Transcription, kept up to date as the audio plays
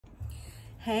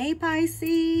Hey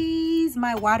Pisces,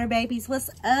 my water babies, what's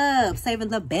up? Saving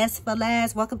the best for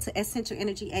last. Welcome to Essential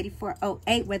Energy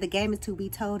 8408, where the game is to be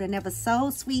told and never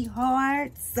sold,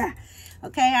 sweethearts.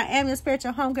 Okay, I am your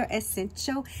spiritual homegirl,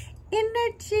 Essential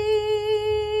Energy,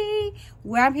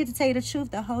 where I'm here to tell you the truth,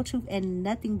 the whole truth, and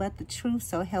nothing but the truth.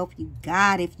 So help you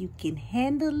God if you can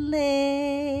handle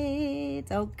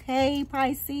it. Okay,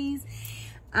 Pisces.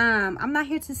 I'm not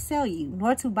here to sell you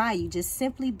nor to buy you, just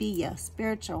simply be your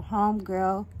spiritual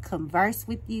homegirl, converse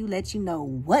with you, let you know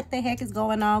what the heck is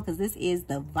going on, because this is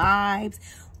the vibes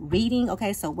reading.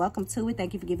 Okay, so welcome to it.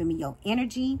 Thank you for giving me your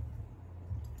energy.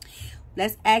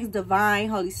 Let's ask divine,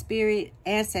 Holy Spirit,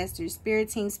 ancestors, spirit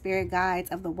team, spirit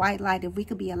guides of the white light if we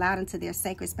could be allowed into their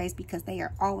sacred space, because they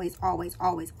are always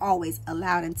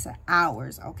allowed into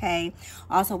ours. Okay,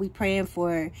 also we praying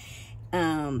for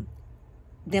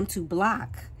them to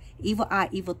block evil eye,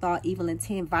 evil thought, evil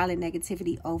intent, violent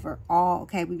negativity overall.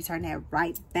 Okay, we return that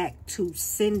right back to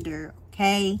sender.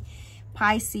 Okay,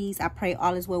 Pisces, I pray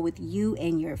all is well with you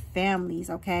and your families.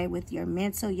 Okay, with your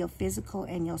mental, your physical,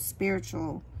 and your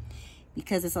spiritual,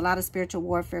 because there's a lot of spiritual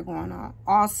warfare going on.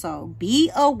 Also, be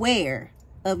aware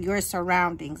of your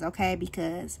surroundings. Okay,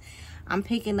 because I'm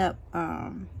picking up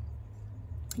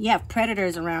you have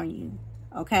predators around you.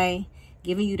 Okay,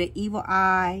 giving you the evil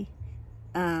eye,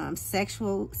 sex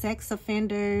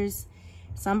offenders,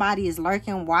 somebody is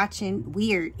lurking, watching,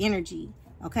 weird energy.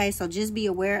 Okay, so just be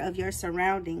aware of your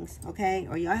surroundings. Okay,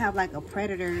 or y'all have like a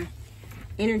predator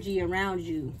energy around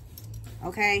you.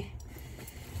 Okay,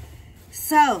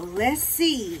 so let's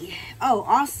see. Oh,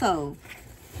 also,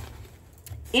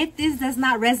 if this does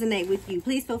not resonate with you,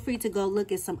 please feel free to go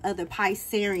look at some other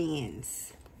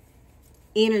Pisceans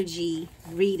energy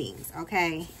readings.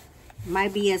 Okay,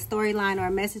 might be a storyline or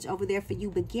a message over there for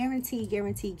you, but guarantee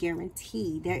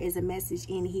there is a message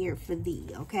in here for thee.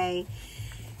 Okay,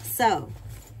 so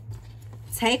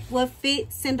take what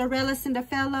fits, Cinderella,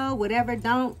 whatever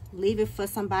don't, leave it for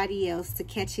somebody else to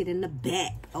catch it in the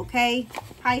back. Okay,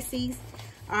 Pisces.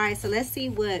 All right, so let's see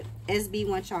what SB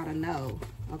wants y'all to know.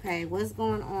 Okay, what's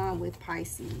going on with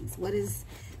Pisces? What is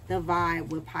the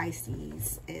vibe with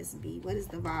Pisces, SB? What is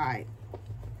the vibe?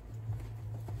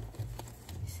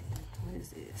 What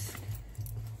is this?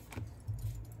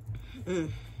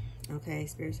 Okay,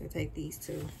 spirits will take these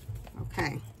two.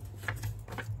 Okay.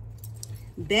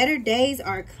 Better days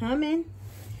are coming.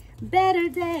 Better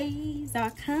days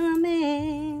are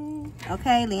coming.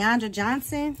 Okay, Leandra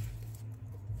Johnson.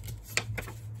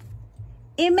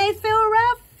 It may feel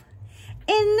rough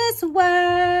in this world.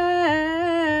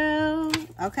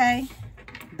 Okay.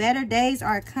 Better days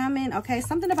are coming. Okay,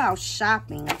 something about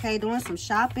shopping. Okay, doing some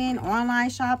shopping,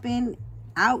 online shopping,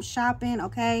 out shopping.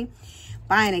 Okay,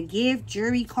 buying a gift,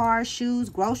 jewelry, cars, shoes,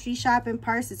 grocery shopping,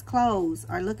 purses, clothes,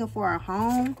 or looking for a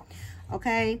home.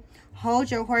 Okay,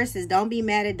 hold your horses. Don't be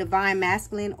mad at divine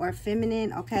masculine or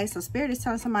feminine. Okay, so spirit is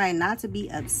telling somebody not to be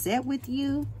upset with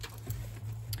you.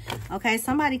 Okay,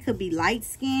 somebody could be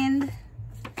light-skinned.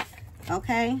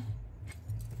 Okay,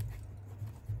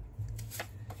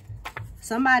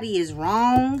 somebody is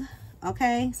wrong.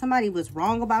 Okay, somebody was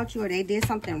wrong about you, or they did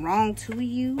something wrong to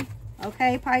you.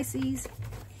 Okay, Pisces,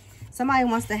 somebody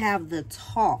wants to have the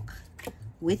talk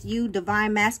with you,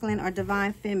 divine masculine or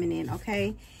divine feminine.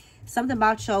 Okay, something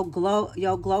about your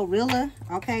glorilla.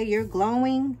 Okay, you're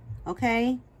glowing.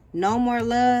 Okay, no more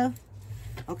love.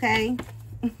 Okay.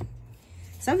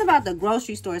 Something about the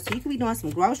grocery store. So you could be doing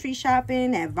some grocery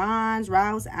shopping at Vons,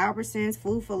 Rouse, Albertsons,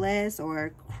 Food for Less,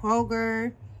 or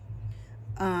Kroger,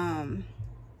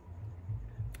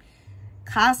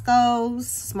 Costco's,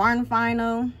 Smart &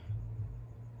 Final.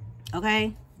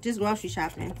 Okay, just grocery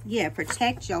shopping. Yeah,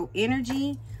 protect your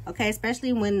energy. Okay,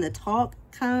 especially when the talk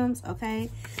comes. Okay,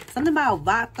 something about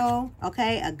vato.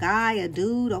 Okay, a guy, a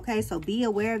dude. Okay, so be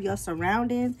aware of your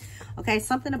surroundings. Okay,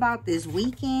 something about this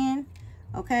weekend.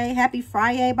 Okay, happy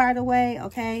Friday, by the way.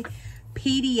 Okay,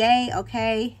 PDA.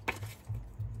 Okay,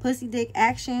 pussy dick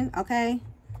action. Okay,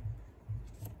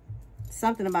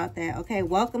 something about that. Okay,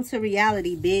 welcome to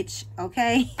reality, bitch.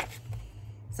 Okay,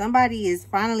 somebody is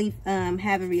finally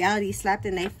having reality slapped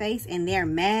in their face and they're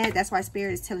mad. That's why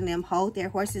spirit is telling them hold their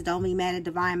horses. Don't be mad at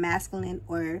divine masculine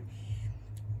or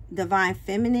divine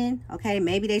feminine. Okay,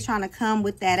 maybe they trying to come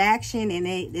with that action and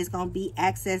there's gonna be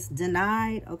access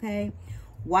denied. Okay,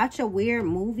 watch a weird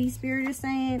movie, spirit is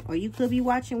saying, or you could be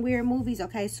watching weird movies.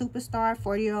 Okay, Superstar,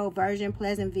 40-Year-Old Virgin,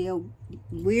 Pleasantville,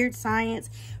 Weird Science,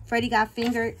 Freddy Got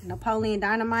Fingered, Napoleon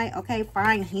Dynamite. Okay,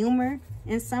 find humor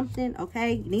in something.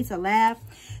 Okay, you need to laugh.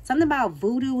 Something about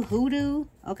voodoo, hoodoo.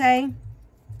 Okay,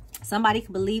 Somebody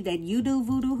could believe that you do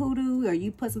voodoo hoodoo, or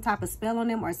you put some type of spell on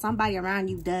them, or somebody around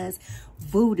you does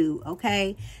voodoo,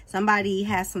 okay? Somebody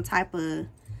has some type of,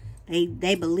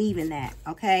 they believe in that,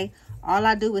 okay? All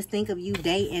I do is think of you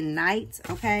day and night,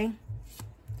 okay?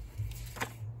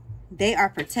 They are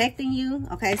protecting you,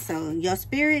 okay? So your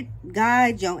spirit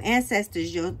guide, your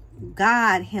ancestors, your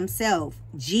God himself,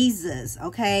 Jesus,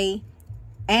 okay?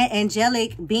 And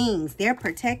angelic beings, they're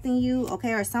protecting you,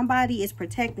 okay? Or somebody is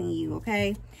protecting you,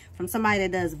 okay? From somebody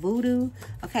that does voodoo,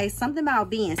 okay? Something about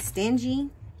being stingy.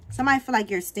 Somebody feel like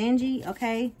you're stingy,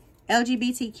 okay?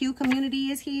 LGBTQ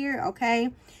community is here, okay?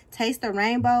 Taste the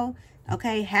rainbow,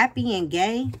 okay? Happy and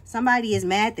gay. Somebody is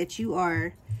mad that you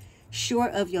are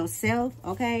short of yourself,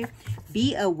 okay?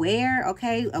 Be aware,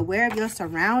 okay? Aware of your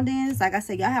surroundings. Like I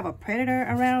said, y'all have a predator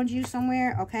around you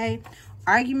somewhere, okay?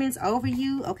 Arguments over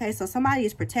you, okay? So somebody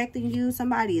is protecting you.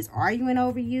 Somebody is arguing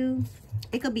over you.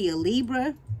 It could be a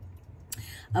Libra.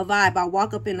 A vibe, I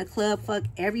walk up in the club, fuck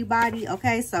everybody,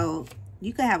 okay? So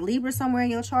you could have Libra somewhere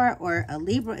in your chart, or a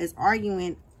Libra is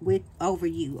arguing over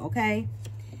you, okay?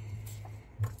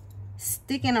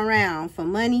 Sticking around for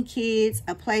money, kids,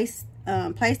 a place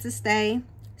to stay,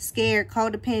 scared,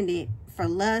 codependent, for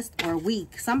lust, or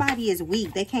weak. Somebody is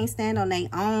weak. They can't stand on their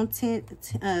own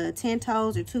 10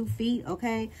 toes or 2 feet,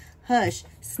 okay? Hush,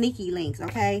 sneaky links,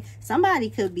 okay? Somebody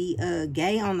could be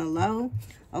gay on the low,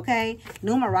 okay?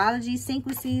 Numerology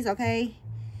sequences, okay?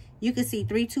 You can see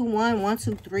 3, 2, 1, 1,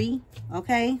 2, 3,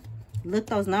 okay? Look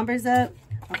those numbers up,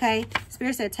 okay?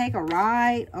 Spirit said take a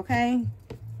ride, okay?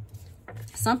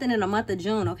 Something in the month of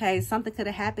June, okay? Something could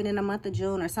have happened in the month of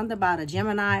June, or something about a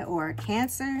Gemini or a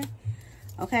Cancer,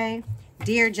 okay?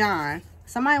 Dear John,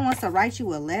 somebody wants to write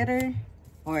you a letter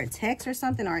or a text or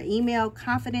something, or an email.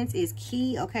 Confidence is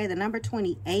key, okay? The number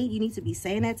 28, you need to be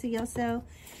saying that to yourself.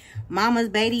 Mama's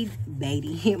baby,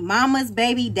 mama's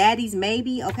baby, daddy's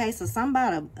maybe, okay? So something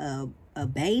about a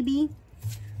baby,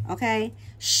 okay?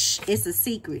 Shh, it's a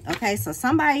secret, okay? So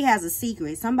somebody has a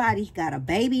secret. Somebody got a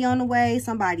baby on the way.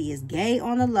 Somebody is gay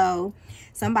on the low.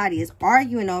 Somebody is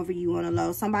arguing over you on the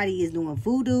low. Somebody is doing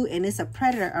voodoo, and it's a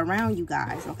predator around you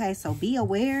guys, okay? So be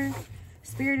aware,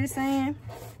 Spirit is saying.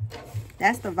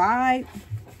 That's the vibe.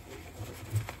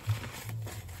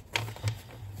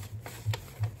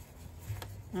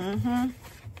 And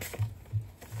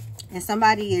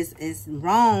somebody is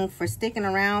wrong for sticking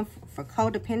around for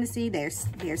codependency.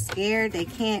 They're scared. They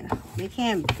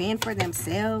can't fend for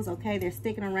themselves, okay? They're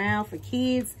sticking around for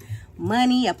kids,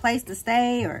 money, a place to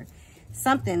stay, or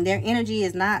something. Their energy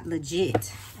is not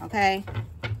legit, okay?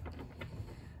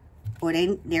 Or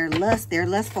they're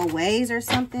lustful ways or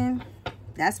something.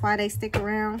 That's why they stick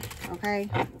around, okay?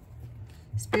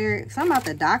 Spirit, something about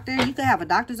the doctor. You could have a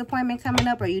doctor's appointment coming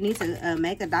up, or you need to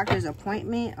make a doctor's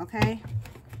appointment, okay?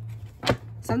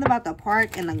 Something about the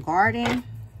park and the garden,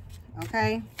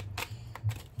 okay?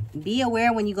 Be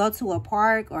aware when you go to a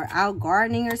park or out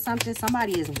gardening or something.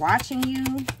 Somebody is watching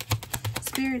you.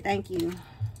 Spirit, thank you.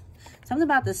 Something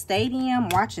about the stadium,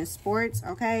 watching sports,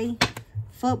 okay?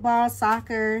 Football,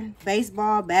 soccer,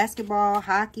 baseball, basketball,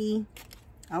 hockey,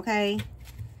 okay?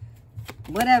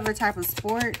 Whatever type of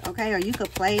sport, okay? Or you could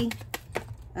play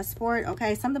a sport,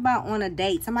 okay? Something about on a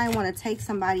date. Somebody want to take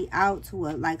somebody out to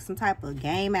a, like, some type of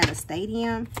game at a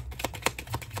stadium.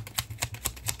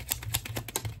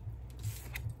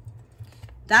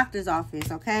 Doctor's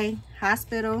office, okay?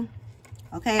 Hospital,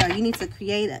 okay? Or you need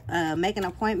to make an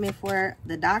appointment for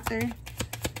the doctor,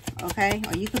 okay?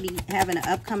 Or you could be having an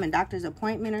upcoming doctor's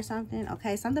appointment or something,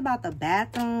 okay? Something about the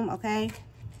bathroom, okay?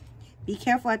 Be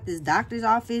careful at this doctor's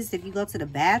office if you go to the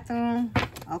bathroom,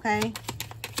 okay?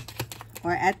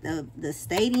 Or at the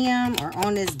stadium, or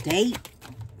on this date.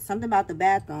 Something about the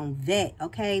bathroom. Vet,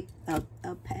 okay?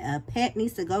 A pet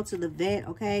needs to go to the vet,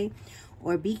 okay?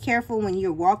 Or be careful when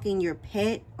you're walking your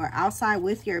pet or outside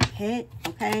with your pet,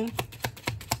 okay?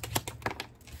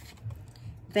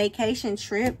 Vacation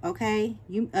trip, okay?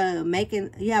 You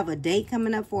have a date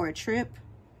coming up for a trip.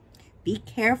 Be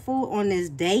careful on this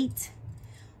date.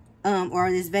 Or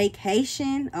this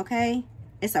vacation, okay?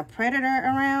 It's a predator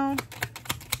around.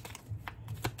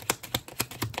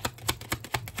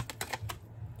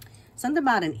 Something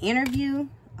about an interview,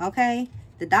 okay?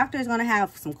 The doctor is going to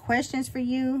have some questions for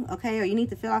you, okay? Or you need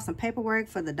to fill out some paperwork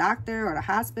for the doctor or the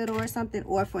hospital or something,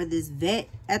 or for this vet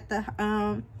at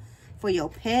the for your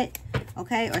pet,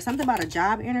 okay? Or something about a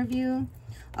job interview,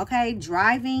 okay?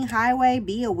 Driving, highway,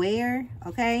 be aware,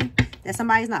 okay? That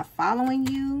somebody's not following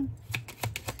you.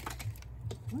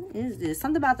 What is this?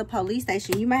 Something about the police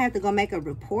station. You might have to go make a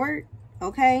report,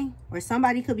 okay? Or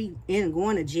somebody could be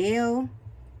going to jail,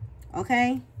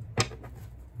 okay?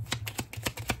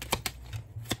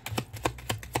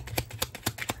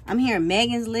 I'm hearing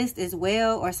Megan's List as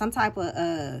well, or some type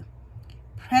of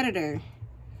predator,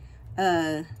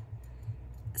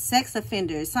 sex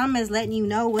offender. Something is letting you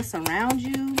know what's around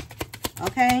you,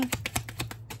 okay?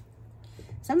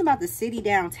 Something about the city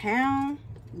downtown.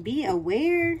 Be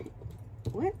aware.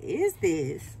 What is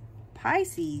this?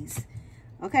 Pisces,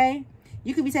 okay?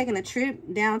 You could be taking a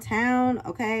trip downtown,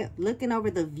 okay? Looking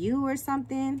over the view or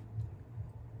something.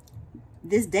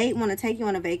 This date want to take you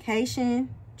on a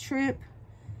vacation trip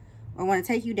or want to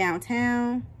take you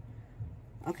downtown,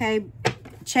 okay?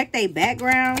 Check their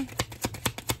background.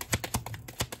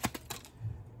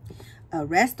 A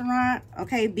restaurant,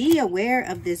 okay? Be aware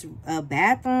of this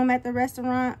bathroom at the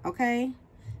restaurant, okay?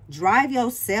 Drive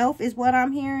yourself is what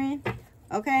I'm hearing,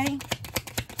 okay?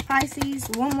 Pisces,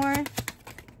 one more.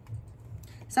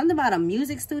 Something about a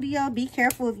music studio. Be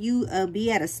careful if you be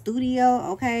at a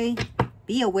studio, okay?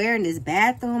 Be aware in this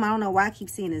bathroom. I don't know why I keep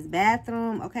seeing this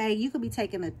bathroom, okay? You could be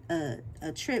taking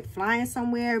a trip, flying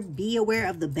somewhere. Be aware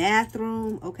of the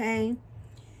bathroom, okay?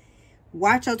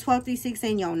 Watch your 12, 3, 6,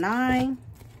 and your 9,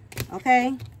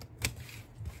 okay?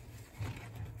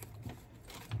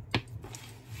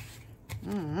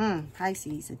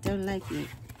 Pisces, I don't like it.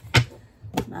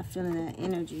 Not feeling that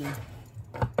energy.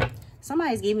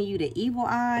 Somebody's giving you the evil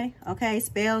eye, okay?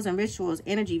 Spells and rituals,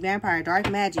 energy, vampire, dark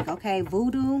magic, okay?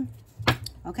 Voodoo,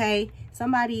 okay?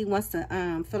 Somebody wants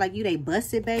to feel like you they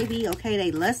busted, baby, okay?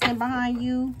 They lusting behind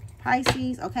you,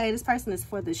 Pisces, okay? This person is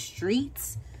for the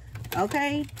streets,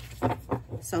 okay?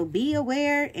 So be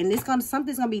aware, and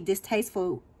something's gonna be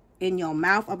distasteful in your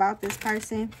mouth about this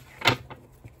person.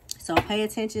 So pay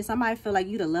attention. Somebody feel like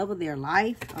you the love of their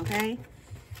life, okay?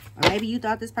 Or maybe you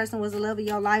thought this person was the love of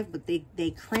your life, but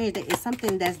they cringe. It's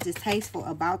something that's distasteful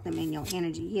about them in your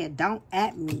energy. Yeah, don't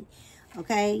at me,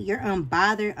 okay? You're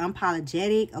unbothered,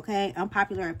 unapologetic, okay?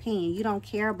 Unpopular opinion. You don't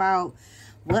care about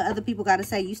what other people got to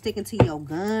say. You sticking to your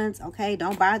guns, okay?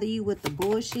 Don't bother you with the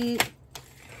bullshit.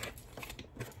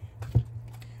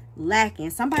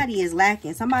 Lacking. Somebody is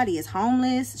lacking. Somebody is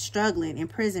homeless, struggling,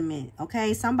 imprisonment,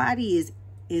 okay? Somebody is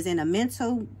in a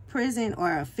mental prison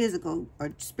or a physical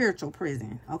or spiritual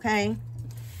prison, okay?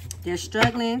 They're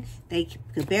struggling. They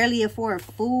could barely afford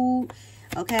food,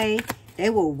 okay? They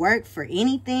will work for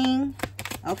anything,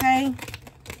 okay?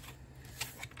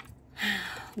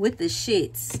 With the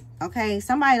shits, okay?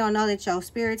 Somebody don't know that your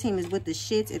spirit team is with the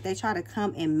shits if they try to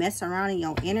come and mess around in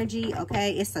your energy,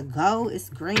 okay? It's a go. It's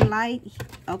green light,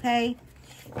 okay?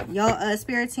 Your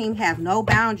spirit team have no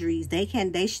boundaries. They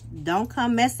don't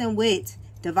come messing with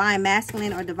divine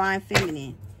masculine or divine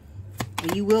feminine,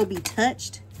 or you will be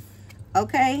touched,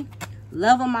 okay?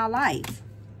 Love of my life,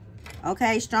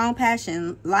 okay? Strong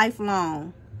passion,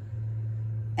 lifelong,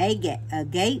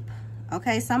 agape,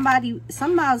 okay? Somebody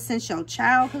since your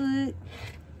childhood,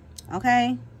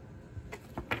 okay?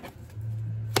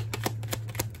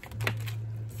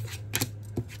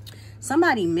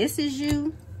 Somebody misses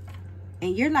you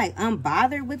and you're like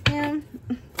unbothered with them.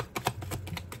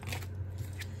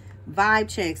 Vibe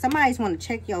check. Somebody's want to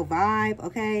check your vibe,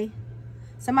 okay?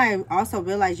 Somebody also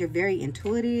realize you're very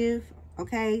intuitive,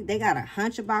 okay? They got a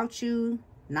hunch about you,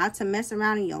 not to mess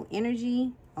around in your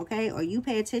energy, okay? Or you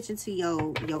pay attention to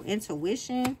your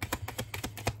intuition.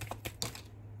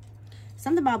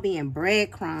 Something about being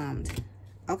breadcrumbed,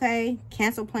 okay?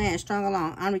 Cancel plans, strung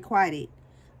along, unrequited,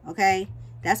 okay?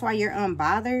 That's why you're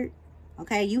unbothered,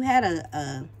 okay? You had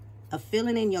a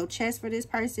feeling in your chest for this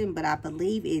person, but I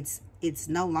believe it's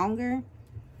no longer.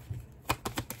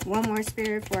 One more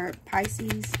spirit for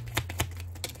Pisces.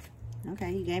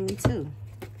 Okay, you gave me 2.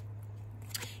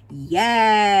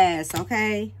 Yes,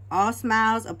 okay. All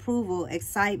smiles, approval,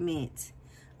 excitement.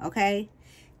 Okay.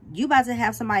 You about to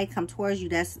have somebody come towards you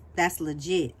that's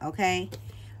legit, okay?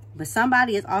 But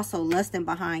somebody is also lusting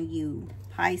behind you,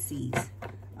 Pisces.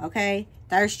 Okay?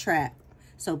 Thirst trap.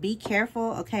 So be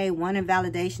careful, okay? Wanting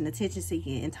validation, attention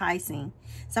seeking, enticing.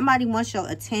 Somebody wants your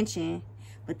attention,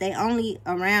 but they only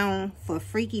around for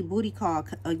freaky booty call.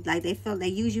 Like they feel they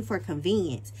use you for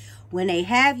convenience. When they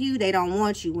have you, they don't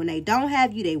want you. When they don't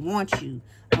have you, they want you,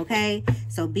 okay?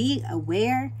 So be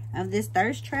aware of this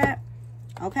thirst trap,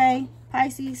 okay,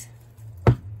 Pisces?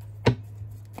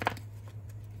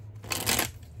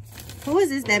 Who is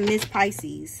this that missed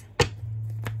Pisces?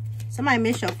 Somebody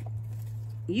missed your...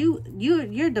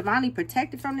 You're divinely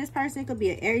protected from this person. It could be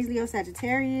an Aries, Leo,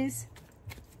 Sagittarius.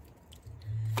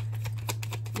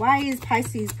 Why is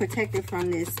Pisces protected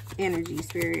from this energy,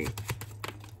 spirit?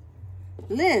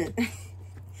 Look,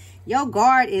 your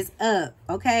guard is up,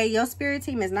 okay? Your spirit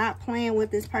team is not playing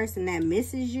with this person that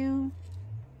misses you,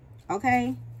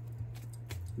 okay?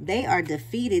 They are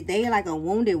defeated. They are like a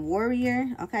wounded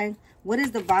warrior, okay? What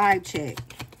is the vibe check?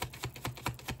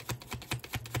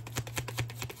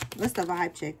 What's the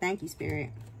vibe check? Thank you,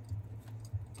 Spirit.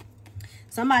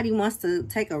 Somebody wants to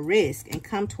take a risk and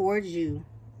come towards you.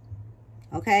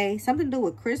 Okay? Something to do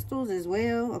with crystals as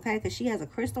well. Okay? Because she has a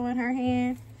crystal in her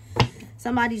hand.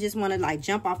 Somebody just want to like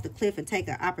jump off the cliff and take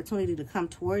an opportunity to come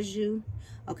towards you.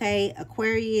 Okay?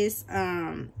 Aquarius,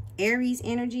 Aries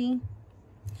energy.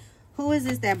 Who is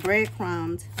this that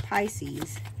breadcrumbed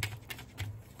Pisces?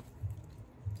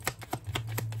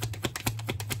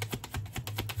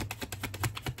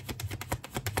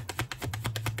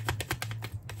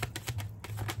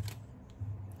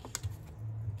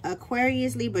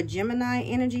 Aquarius, Libra, Gemini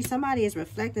energy. Somebody is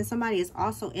reflecting. Somebody is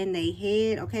also in their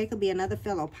head. Okay, it could be another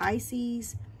fellow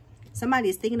Pisces. Somebody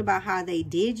is thinking about how they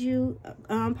did you,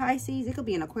 Pisces. It could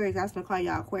be an Aquarius. I was going to call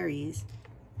y'all Aquarius.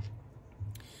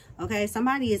 Okay,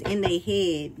 somebody is in their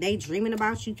head. They dreaming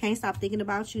about you. Can't stop thinking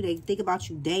about you. They think about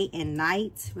you day and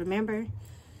night. Remember?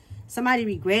 Somebody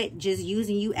regret just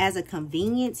using you as a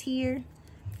convenience here.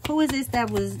 Who is this that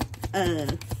was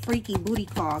a freaky booty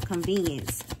call?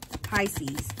 Convenience.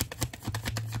 Pisces.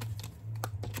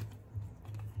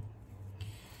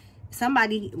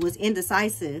 Somebody was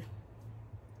indecisive.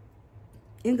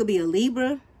 It could be a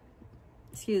Libra.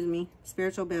 Excuse me.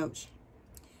 Spiritual belch.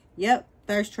 Yep.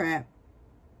 Thirst trap.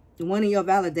 One of your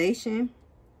validation.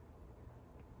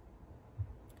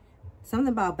 Something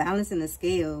about balancing the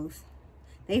scales.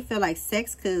 They feel like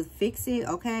sex could fix it,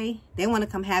 okay? They want to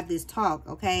come have this talk,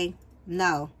 okay?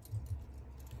 No.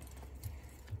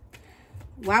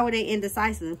 Why were they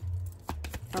indecisive?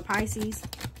 For Pisces?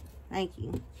 Thank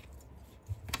you.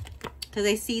 Because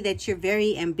they see that you're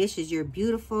very ambitious. You're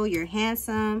beautiful. You're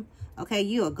handsome. Okay?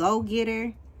 You're a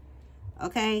go-getter.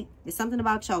 Okay? There's something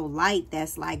about your light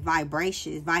that's like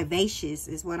vivacious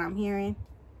is what I'm hearing.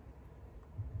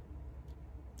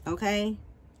 Okay?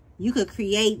 You could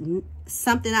create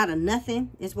something out of nothing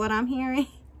is what I'm hearing.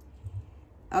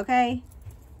 Okay?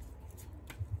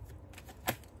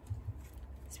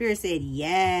 Spirit said,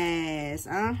 yes.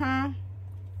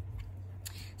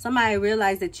 Somebody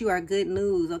realized that you are good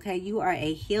news, okay? You are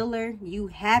a healer. You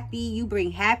happy. You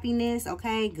bring happiness,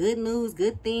 okay? Good news,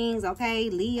 good things, okay?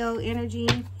 Leo energy.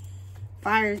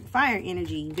 Fire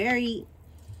energy. Very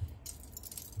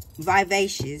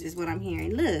vivacious is what I'm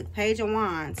hearing. Look, Page of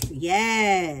Wands.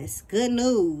 Yes. Good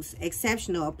news.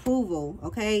 Exceptional. Approval,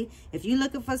 okay? If you're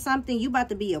looking for something, you about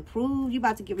to be approved. You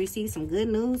about to receive some good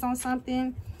news on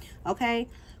something, okay?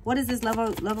 What is this love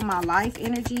of my life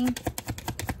energy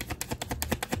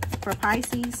for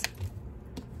Pisces?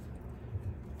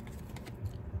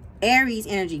 Aries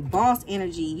energy, boss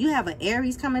energy. You have an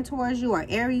Aries coming towards you, or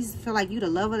Aries feel like you the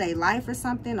love of their life or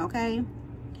something, okay?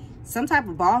 Some type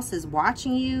of boss is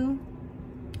watching you,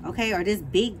 okay? Or this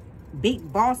big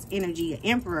boss energy, an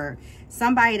emperor.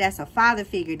 Somebody that's a father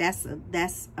figure, that's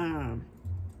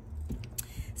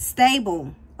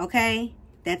stable, okay?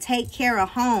 That take care of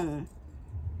home.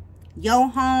 Your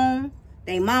home,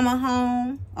 they mama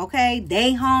home, okay?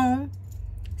 They home.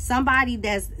 Somebody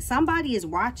is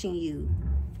watching you,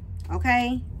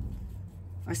 okay?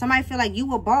 Or somebody feel like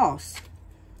you a boss.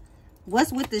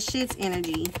 What's with the shits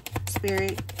energy,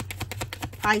 Spirit?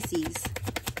 Pisces.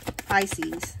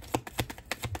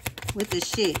 With the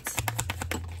shits.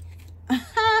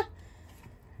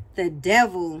 The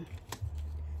devil.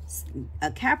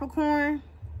 A Capricorn.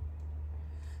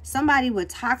 Somebody with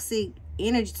toxic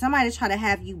energy. Somebody try to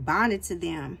have you bonded to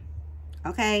them.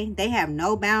 Okay? They have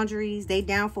no boundaries. They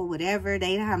down for whatever.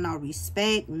 They have no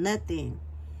respect. Nothing.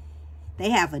 They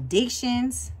have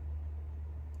addictions.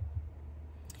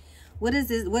 What is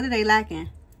this? What are they lacking?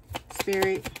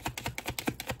 Spirit.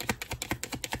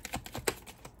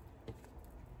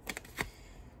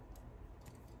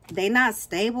 They not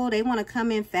stable. They want to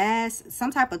come in fast. Some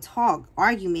type of talk,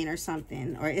 argument or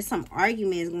something. Or it's some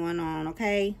arguments going on,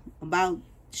 okay? About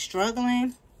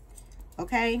struggling,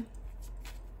 okay?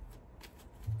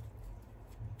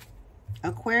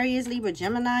 Aquarius, Libra,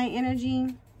 Gemini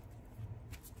energy.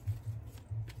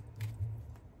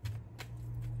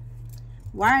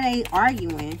 Why are they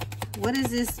arguing? What is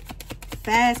this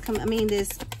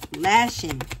this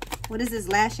lashing? What is this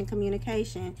lashing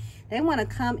communication? They want to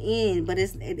come in, but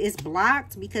it's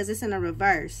blocked because it's in a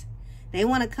reverse. They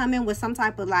want to come in with some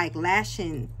type of like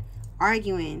lashing,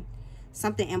 arguing,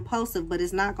 something impulsive, but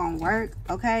it's not going to work,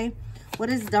 okay? What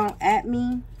is don't at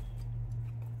me?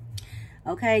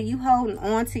 Okay, you holding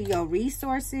on to your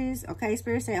resources, okay?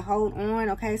 Spirit said hold on,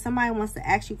 okay? Somebody wants to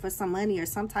ask you for some money or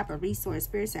some type of resource.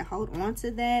 Spirit said hold on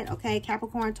to that, okay?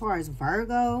 Capricorn, Taurus,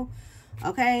 Virgo,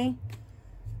 okay?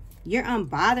 You're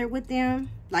unbothered with them.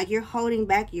 Like you're holding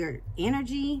back your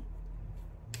energy.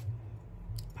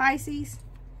 Pisces.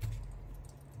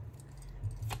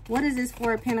 What is this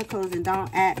Four of Pentacles and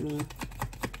don't at me?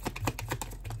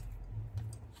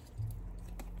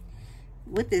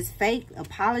 With this fake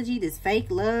apology, this fake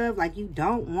love, like you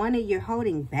don't want it, you're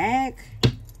holding back.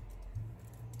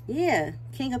 Yeah,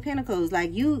 King of Pentacles,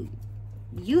 like you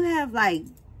have like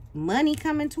money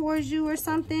coming towards you or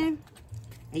something,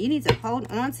 and you need to hold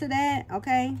on to that,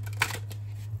 okay?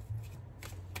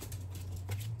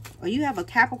 Or you have a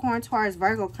Capricorn, Taurus,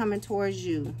 Virgo coming towards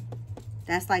you.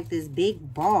 That's like this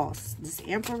big boss, this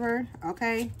Emperor,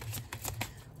 okay?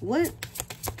 What?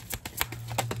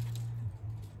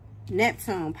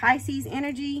 Neptune, Pisces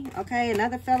energy, okay?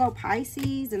 Another fellow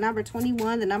Pisces, the number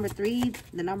 21, the number 3,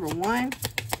 the number 1.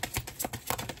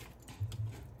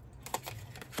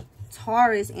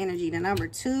 Taurus energy, the number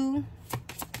 2.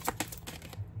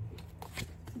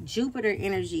 Jupiter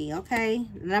energy, okay?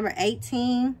 The number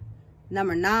 18,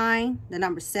 number 9, the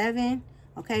number 7.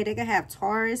 Okay, they could have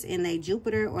Taurus in their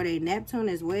Jupiter or their Neptune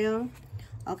as well.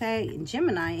 Okay, and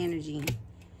Gemini energy,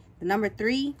 the number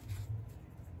 3.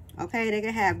 Okay, they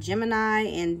could have Gemini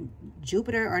and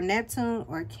Jupiter or Neptune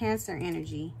or Cancer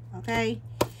energy. Okay,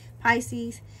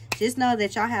 Pisces, just know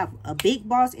that y'all have a big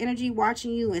boss energy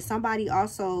watching you, and somebody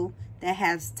also that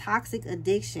has toxic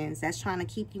addictions that's trying to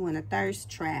keep you in a thirst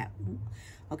trap.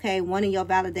 Okay, wanting your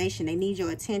validation. They need your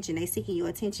attention. They seeking your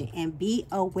attention. And be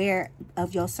aware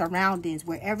of your surroundings.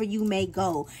 Wherever you may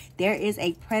go, there is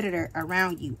a predator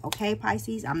around you. Okay,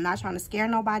 Pisces? I'm not trying to scare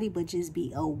nobody, but just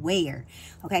be aware.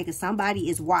 Okay, because somebody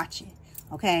is watching.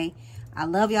 Okay, I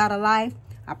love y'all to life.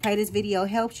 I pray this video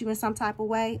helps you in some type of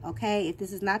way. Okay, if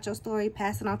this is not your story,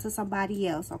 pass it on to somebody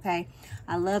else. Okay,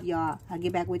 I love y'all. I'll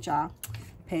get back with y'all.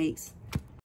 Peace.